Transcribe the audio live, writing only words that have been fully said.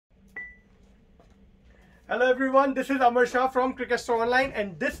Hello everyone, this is Amar Shah from Cricket Store Online,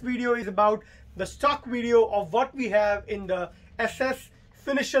 and this video is about the stock video of what we have in the SS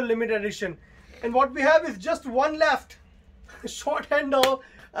Finisher Limited Edition. And what we have is just one left, short handle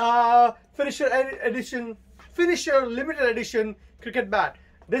Finisher Limited Edition cricket bat.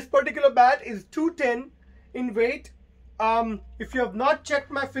 This particular bat is 210 in weight. If you have not checked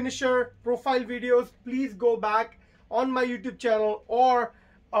my Finisher profile videos, please go back on my YouTube channel or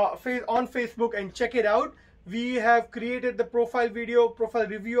on Facebook and check it out. We have created the profile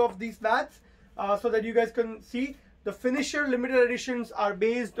review of these bats so that you guys can see. The Finisher limited editions are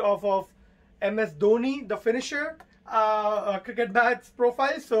based off of MS Dhoni, the Finisher cricket bats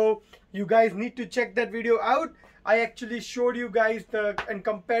profile. So you guys need to check that video out. I actually showed you guys and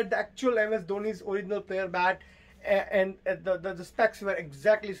compared the actual MS Dhoni's original player bat, and the specs were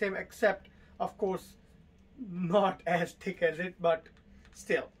exactly same, except of course not as thick as it, but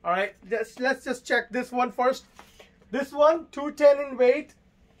still. All right, let's just check this one first. This one 210 in weight.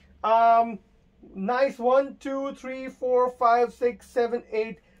 Nice 1 2 3 4 5 6 7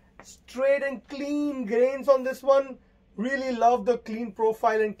 8 straight and clean grains on this one. Really love the clean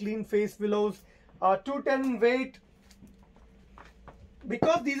profile and clean face Willows. 210 in weight.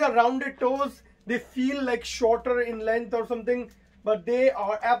 Because these are rounded toes, they feel like shorter in length or something, but they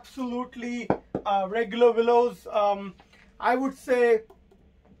are absolutely regular Willows. I would say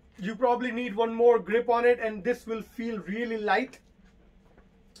you probably need one more grip on it and this will feel really light.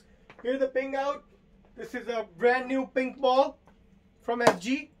 Here's the ping out. This is a brand new pink ball from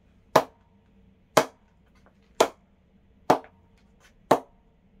SG.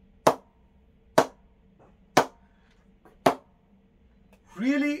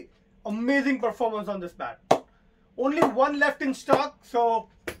 Really amazing performance on this bat. Only one left in stock, so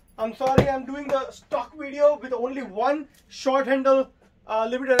I'm sorry I'm doing the stock video with only one short handle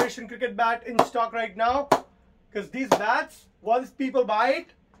limited edition cricket bat in stock right now, because these bats, once people buy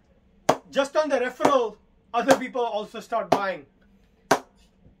it, just on the referral, other people also start buying.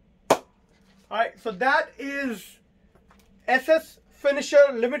 Alright, so that is SS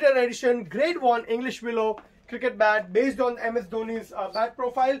Finisher Limited Edition Grade 1 English Willow cricket bat based on MS Dhoni's bat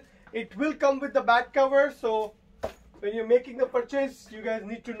profile. It will come with the bat cover, so when you're making the purchase, you guys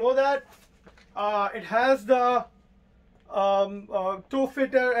need to know that. It has the toe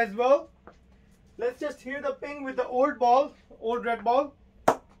fitter as well. Let's just hear the ping with the old ball, old red ball.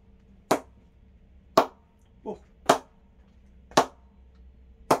 Oh.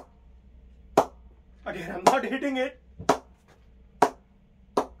 Again, I'm not hitting it.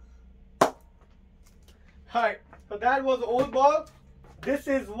 Alright, so that was the old ball. This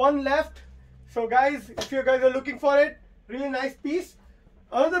is one left. So guys, if you guys are looking for it, really nice piece.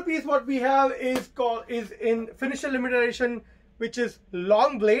 Another piece what we have is in Finisher Limited Edition, which is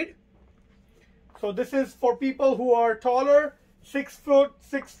long blade. So this is for people who are taller, 6 foot,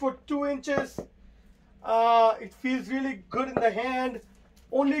 6 foot 2 inches. It feels really good in the hand.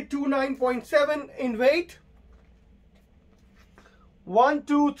 Only 29.7 in weight. 1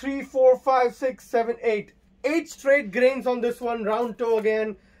 2 3 4 5 6 7 8 8 straight grains on this one. Round toe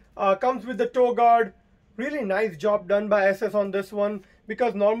again. Comes with the toe guard. Really nice job done by SS on this one,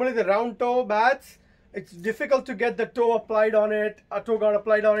 because normally the round toe bats, it's difficult to get the toe applied on it, a toe guard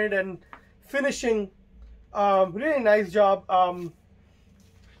applied on it, and finishing. Really nice job.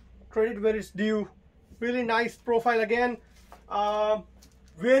 Credit where it's due. Really nice profile again.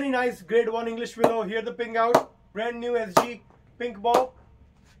 Very nice grade 1 English Willow. Here the ping out. Brand new SG pink ball.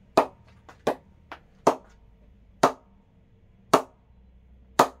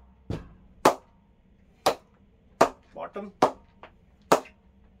 Bottom.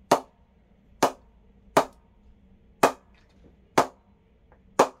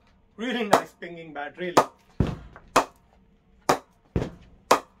 Really nice pinging bat, really.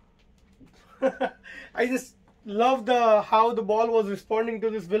 I just love how the ball was responding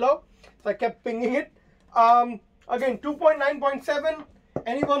to this Willow, so I kept pinging it. Again, 2.9.7.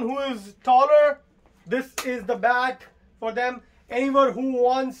 Anyone who is taller, this is the bat for them. Anyone who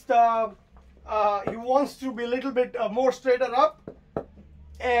wants to be a little bit more straighter up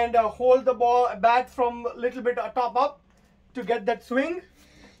and hold the bat from a little bit top up to get that swing,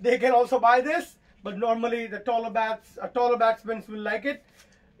 they can also buy this. But normally the taller batsmen will like it.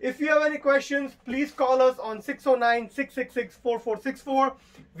 If you have any questions, please call us on 609-666-4464.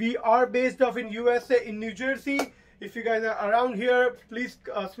 We are based off in USA, in New Jersey. If you guys are around here, please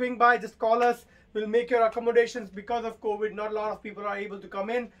swing by, just call us. We'll make your accommodations. Because of COVID, not a lot of people are able to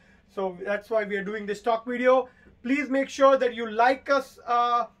come in. So that's why we are doing this stock video. Please make sure that you like us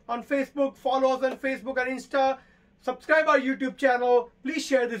on Facebook, follow us on Facebook and Insta, Subscribe our YouTube channel. Please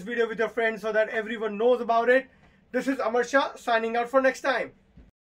share this video with your friends so that everyone knows about it. This is Amar Shah signing out for next time.